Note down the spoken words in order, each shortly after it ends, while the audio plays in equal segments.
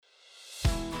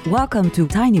Welcome to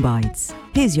Tiny Bites.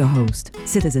 Here's your host,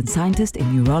 citizen scientist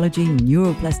in neurology,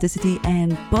 neuroplasticity,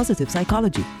 and positive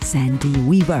psychology, Sandy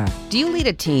Weaver. Do you lead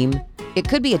a team? It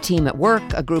could be a team at work,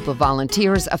 a group of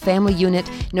volunteers, a family unit.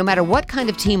 No matter what kind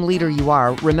of team leader you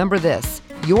are, remember this: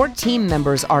 your team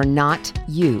members are not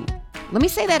you. Let me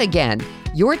say that again.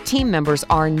 Your team members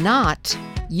are not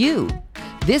you.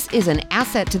 This is an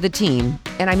asset to the team,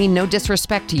 and I mean no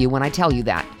disrespect to you when I tell you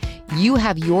that. You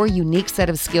have your unique set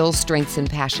of skills, strengths, and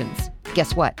passions.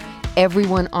 Guess what?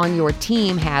 Everyone on your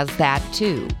team has that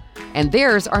too. And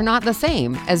theirs are not the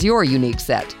same as your unique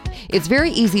set. It's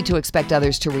very easy to expect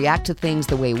others to react to things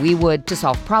the way we would, to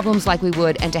solve problems like we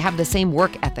would, and to have the same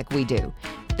work ethic we do.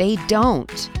 They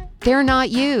don't. They're not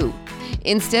you.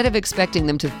 Instead of expecting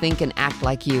them to think and act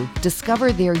like you,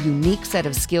 discover their unique set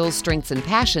of skills, strengths, and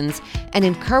passions, and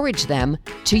encourage them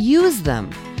to use them.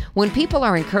 When people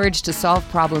are encouraged to solve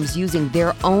problems using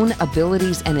their own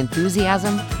abilities and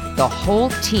enthusiasm, the whole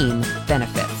team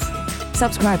benefits.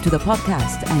 Subscribe to the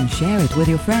podcast and share it with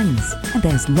your friends. And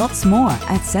there's lots more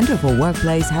at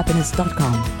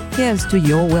centerforworkplacehappiness.com. Here's to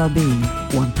your well-being,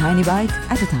 one tiny bite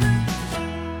at a time.